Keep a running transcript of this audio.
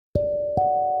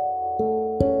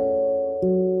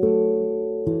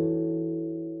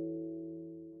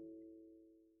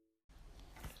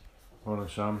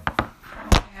Sam.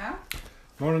 Yeah.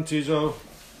 Morning, Tizo.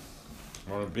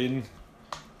 Morning, Bean.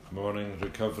 Morning,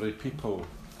 recovery people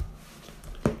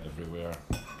everywhere.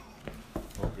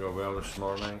 Hope you're well this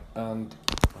morning. And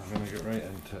I'm going to get right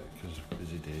into it because it's a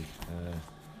busy day.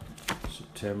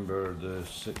 September the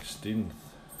 16th.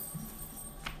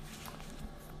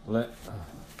 14th.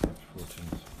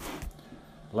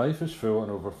 Life is full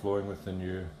and overflowing with the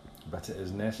new, but it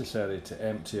is necessary to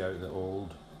empty out the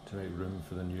old to make room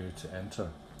for the new to enter.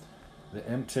 The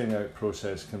emptying out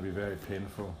process can be very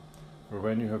painful, for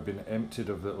when you have been emptied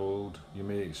of the old, you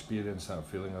may experience that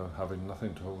feeling of having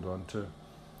nothing to hold on to,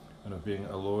 and of being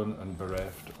alone and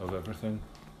bereft of everything.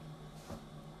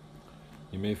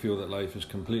 You may feel that life is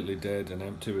completely dead and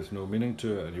empty with no meaning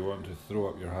to it, and you want to throw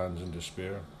up your hands in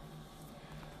despair.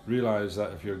 Realise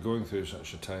that if you're going through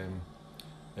such a time,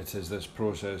 it is this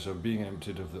process of being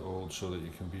emptied of the old so that you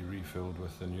can be refilled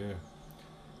with the new.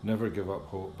 Never give up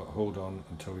hope, but hold on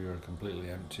until you're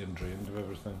completely empty and drained of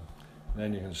everything.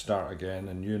 Then you can start again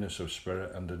in newness of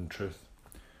spirit and in truth.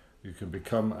 You can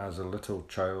become as a little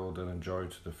child and enjoy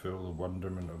to the full the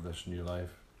wonderment of this new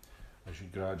life as you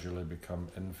gradually become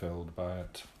infilled by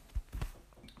it.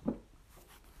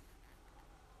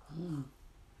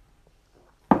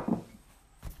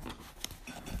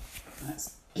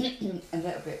 That's a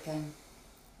little bit going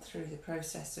through the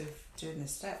process of doing the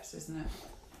steps, isn't it?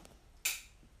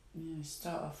 You know,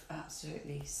 start off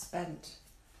absolutely spent,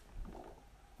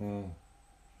 you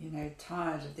know,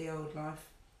 tired of the old life,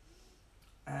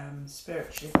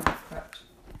 spiritually bankrupt.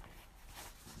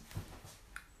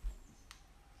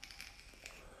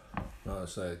 Well,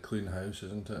 it's like a clean house,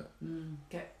 isn't it?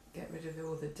 Get rid of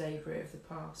all the debris of the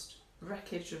past,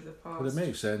 wreckage of the past. But it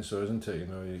makes sense though, isn't it? You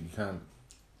know, you can't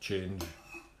change,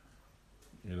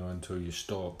 you know, until you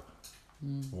stop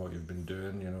what you've been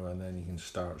doing, you know, and then you can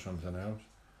start something else.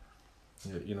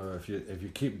 You know, if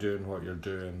you keep doing what you're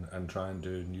doing and try and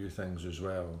do new things as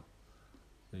well,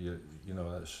 you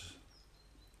know,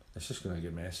 it's just going to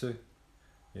get messy.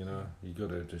 You know, you got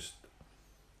to just,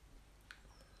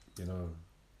 you know,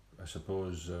 I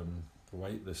suppose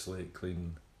wipe the slate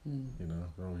clean. You know,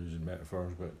 we're all using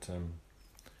metaphors, but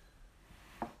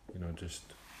you know,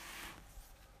 just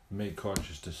make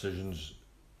conscious decisions.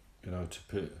 You know, to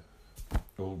put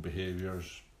old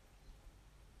behaviours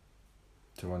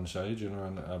to one side, you know,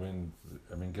 and I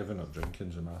mean, giving up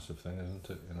drinking's a massive thing, isn't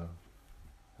it? You know,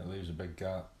 it leaves a big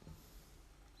gap.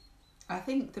 I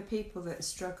think the people that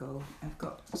struggle have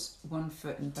got one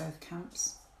foot in both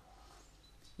camps.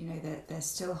 You know, they're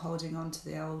still holding on to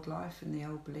the old life and the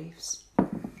old beliefs.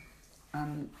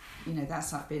 You know,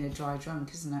 that's like being a dry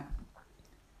drunk, isn't it?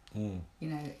 You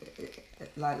know,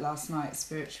 like last night's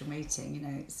spiritual meeting, you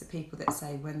know, it's the people that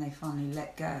say when they finally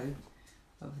let go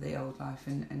of the old life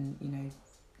and you know,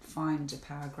 find a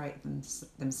power greater than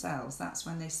themselves, that's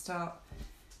when they start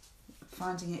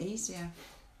finding it easier.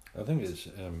 I think it's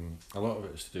a lot of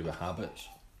it's to do with habits.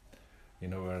 You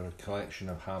know, we're a collection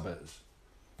of habits.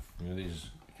 You know, these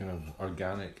kind of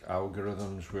organic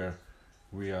algorithms where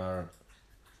we've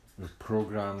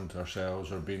programmed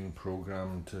ourselves or been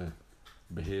programmed to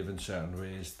behave in certain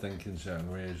ways, think in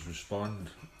certain ways, respond,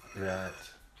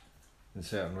 react in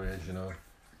certain ways, you know,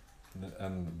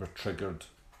 and we're triggered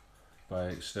by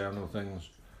external things,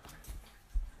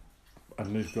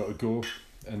 and we've got to go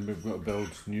and we've got to build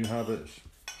new habits.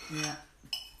 Yeah.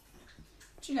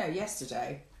 Do you know,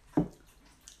 yesterday,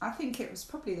 I think it was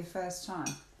probably the first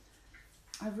time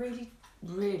I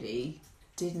really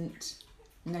didn't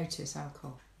notice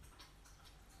alcohol.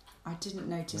 I didn't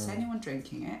notice anyone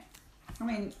drinking it. I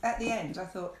mean, at the end I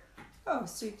thought, oh,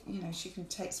 so, you know, she can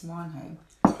take some wine home.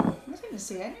 I didn't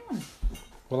see anyone.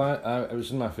 Well, I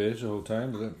was in my face the whole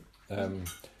time.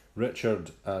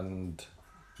 Richard and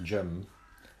Jim,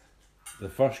 the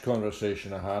first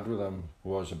conversation I had with them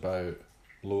was about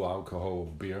low alcohol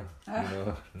beer. You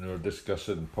know, and they were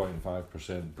discussing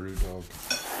 0.5% Brewdog.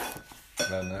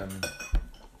 And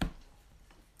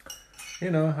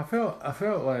you know, I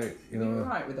felt like, you know, you were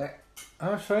right with it. I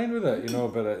was fine with it, you know,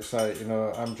 but it's like, you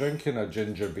know, I'm drinking a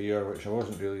ginger beer which I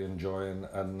wasn't really enjoying,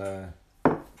 and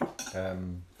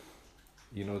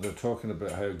you know, they're talking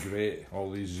about how great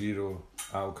all these zero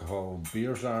alcohol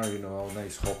beers are, you know, all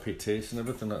nice hoppy taste and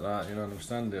everything like that, you know, and I'm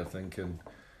standing there thinking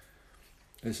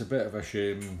it's a bit of a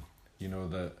shame, you know,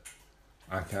 that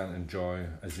I can't enjoy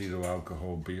a zero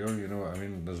alcohol beer, you know what I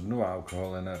mean? There's no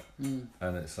alcohol in it,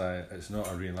 and it's like, it's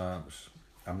not a relapse,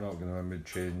 I'm not going to have a mood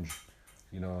change,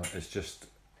 you know, it's just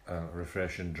a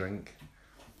refreshing drink.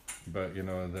 But you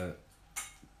know, that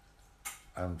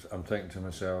I'm thinking to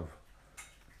myself,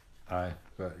 Aye,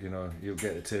 but you know, you'll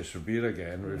get the taste for beer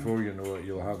again. Before you know it,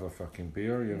 you'll have a fucking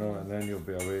beer, you know, and then you'll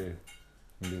be away.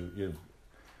 And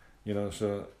you know,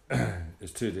 so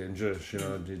it's too dangerous, you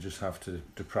know. You just have to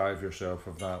deprive yourself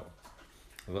of that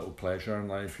little pleasure in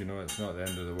life, you know. It's not the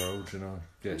end of the world, you know.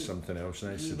 Get something else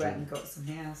nice to drink. You went and got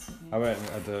something else. I went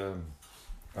and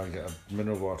I get a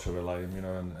mineral water with lime, you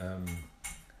know, and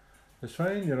it's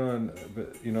fine, you know,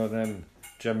 but you know, then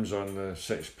Jim's on the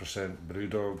 6%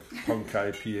 Brewdog Punk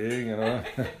IPA, you know.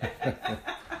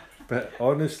 But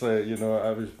honestly, you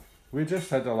know, we just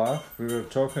had a laugh. We were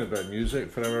talking about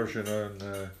music for hours, you know,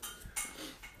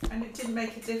 and it didn't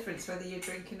make a difference whether you're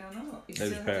drinking or not. It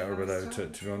was better without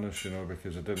it, to be honest, you know,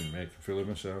 because I didn't make a fool of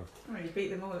myself. Well, you beat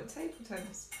them all at table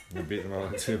tennis. We beat them all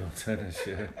at table tennis,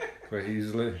 yeah, quite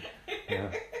easily.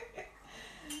 Yeah.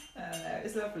 It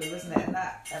was lovely, wasn't it? And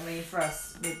that, I mean, for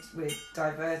us, we're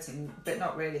diverting, but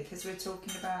not really, because we're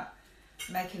talking about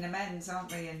making amends,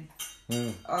 aren't we?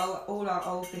 And all our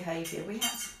old behaviour, we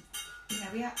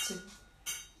had to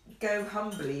go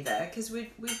humbly there, because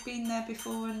we've been there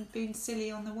before and been silly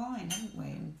on the wine, haven't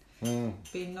we? And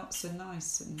been not so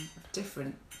nice and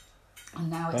different.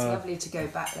 And now it's lovely to go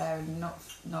back there and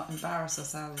not embarrass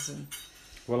ourselves. And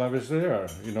well, I was there,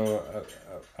 you know.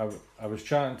 I was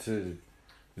chatting to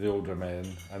the older men,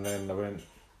 and then I went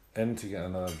in to get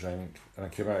another drink, and I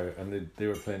came out, and they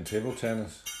were playing table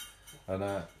tennis, and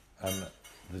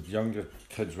the younger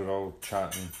kids were all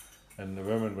chatting, and the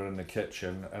women were in the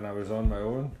kitchen, and I was on my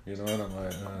own, you know, and I'm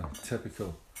like,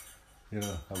 typical, you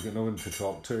know, I've got no one to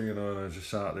talk to, you know, and I just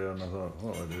sat there and I thought,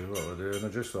 what do I do, and I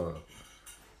just thought,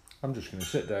 I'm just going to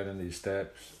sit down in these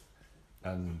steps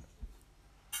and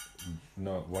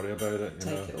not worry about it,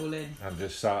 you know. Take it all in. And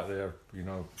just sat there, you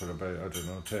know, for about, I don't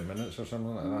know, 10 minutes or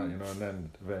something like that, you know, and then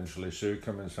eventually Sue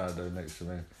came and sat down next to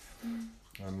me.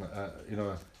 You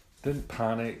know, didn't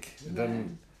panic,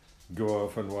 didn't go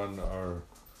off on one or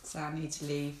so I need to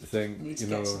leave. Think, to you get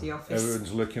know, to the office.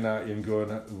 Everyone's looking at you and going,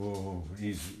 whoa,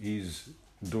 he's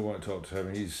don't want to talk to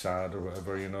him, he's sad or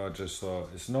whatever, you know. I just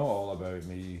thought, it's not all about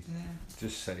me. Yeah.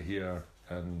 Just sit here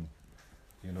and,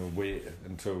 you know, wait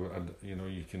until, you know,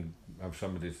 you can have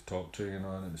somebody to talk to, you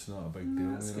know, and it's not a big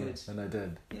deal, that's you know. good. And I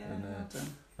did. Yeah, and, well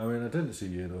done. I mean, I didn't see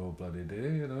you the whole bloody day,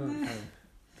 you know.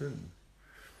 I didn't.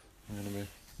 You know what I mean?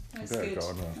 That's good.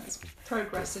 That's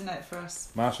progress, isn't it, for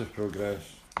us? Massive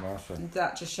progress. Massive. And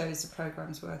that just shows the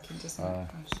programme's working, doesn't it?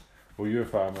 Well, your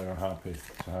family are happy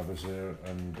to have us there,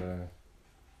 and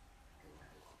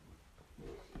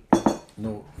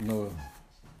no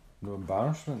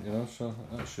embarrassment, you know. So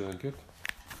that's really good.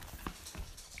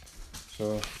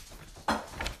 So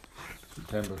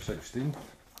September 16th.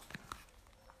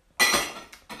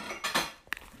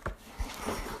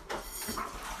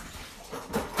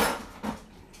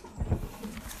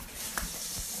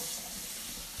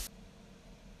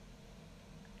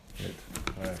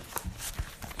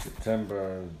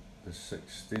 September the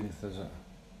 16th, is it?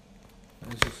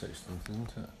 It is the 16th,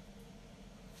 isn't it?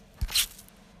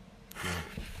 Yeah.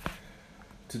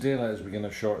 Today let us begin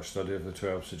a short study of the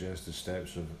 12 suggested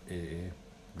steps of AA.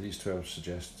 These 12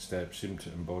 suggested steps seem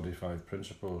to embody 5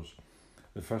 principles.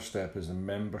 The first step is the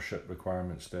membership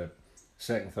requirement step.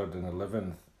 Second, third and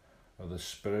 11th are the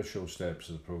spiritual steps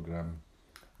of the programme.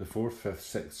 The 4th, 5th,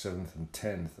 6th, 7th and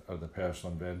 10th are the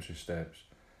personal inventory steps.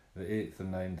 The 8th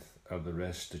and 9th are the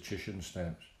restitution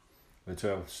steps. The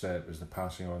 12th step is the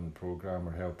passing on the programme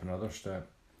or helping others step.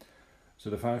 So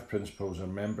the 5 principles are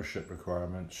membership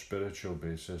requirement, spiritual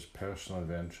basis, personal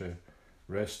inventory,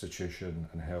 restitution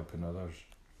and helping others.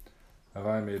 Have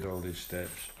I made all these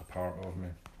steps a part of me?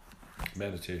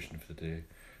 Meditation for the day.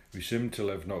 We seem to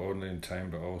live not only in time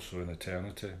but also in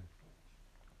eternity.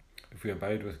 If we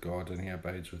abide with God and He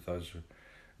abides with us,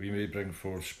 we may bring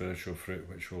forth spiritual fruit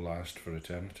which will last for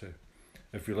eternity.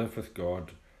 If we live with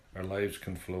God, our lives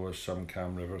can flow as some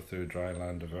calm river through dry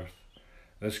land of earth.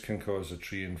 This can cause the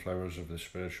tree and flowers of the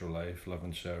spiritual life, love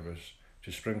and service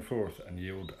to spring forth and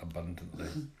yield abundantly.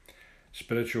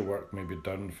 Spiritual work may be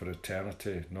done for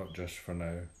eternity, not just for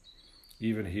now.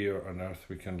 Even here on earth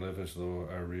we can live as though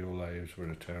our real lives were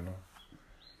eternal.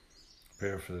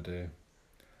 Prayer for the day.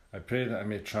 I pray that I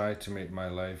may try to make my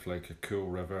life like a cool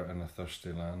river in a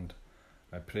thirsty land.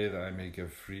 I pray that I may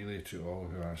give freely to all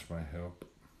who ask my help.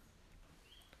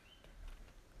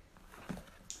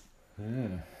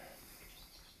 Yeah.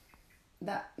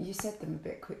 That you said them a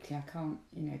bit quickly. I can't,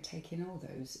 take in all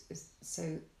those.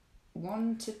 So,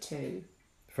 1 to 2.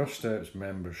 First step's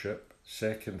membership.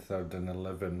 Second, third, and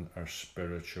 11 are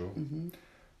spiritual.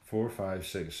 4, 5,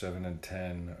 6, 7, and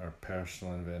 10 are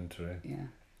personal inventory. Yeah.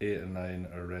 8 and 9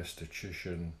 are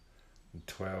restitution. And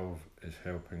 12 is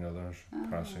helping others,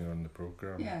 passing on the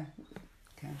programme. Yeah.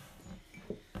 Okay.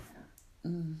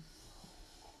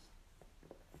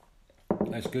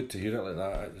 It's good to hear it like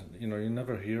that. You know, you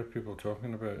never hear people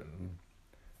talking about it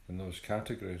in those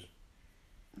categories.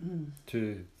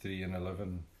 2, 3 and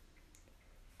 11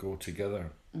 go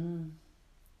together.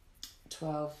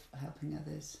 12 helping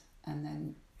others, and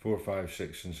then 4, 5,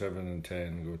 6 and 7 and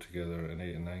 10 go together, and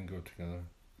 8 and 9 go together.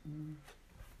 And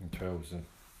 12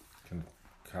 can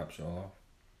caps it all off.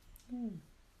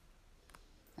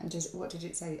 And what did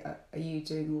it say? Are you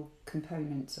doing all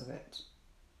components of it?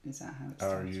 Is that how it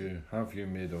started? Have you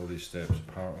made all these steps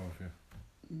a part of you?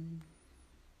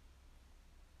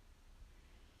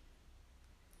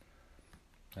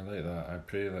 I like that. I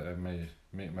pray that I may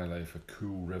make my life a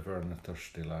cool river in a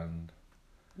thirsty land.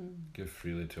 Give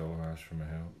freely to all who ask for my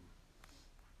help.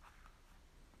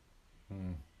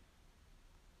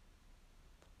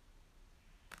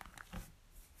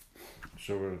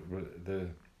 So we're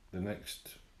the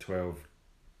next 12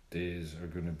 days are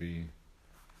going to be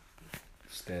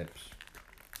steps.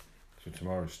 So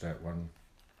tomorrow's step 1.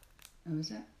 Oh,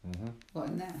 is it? What,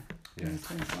 in there? Yeah. In the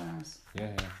 24 hours?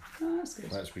 Yeah. Oh, that's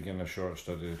good. Let's begin a short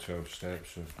study of 12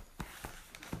 steps. So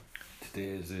today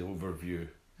is the overview.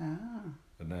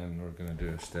 And then we're going to do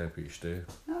a step each day.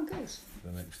 Oh, good.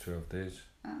 The next 12 days.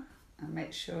 And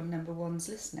make sure number 1's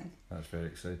listening. That's very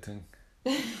exciting.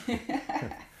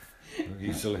 I'm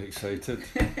easily excited.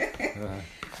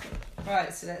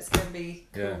 Right, so that's going to be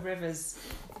Cool Yeah. Rivers.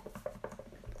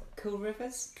 Cool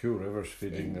Rivers? Cool rivers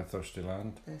feeding a thirsty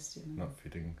land. Thirsty land. Not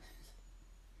feeding.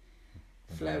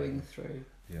 Flowing through.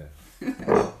 Yeah.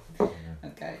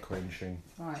 Okay. Quenching.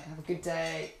 Right, have a good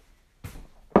day.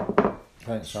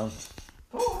 Thanks, Sam.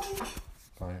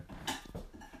 Bye. Bye.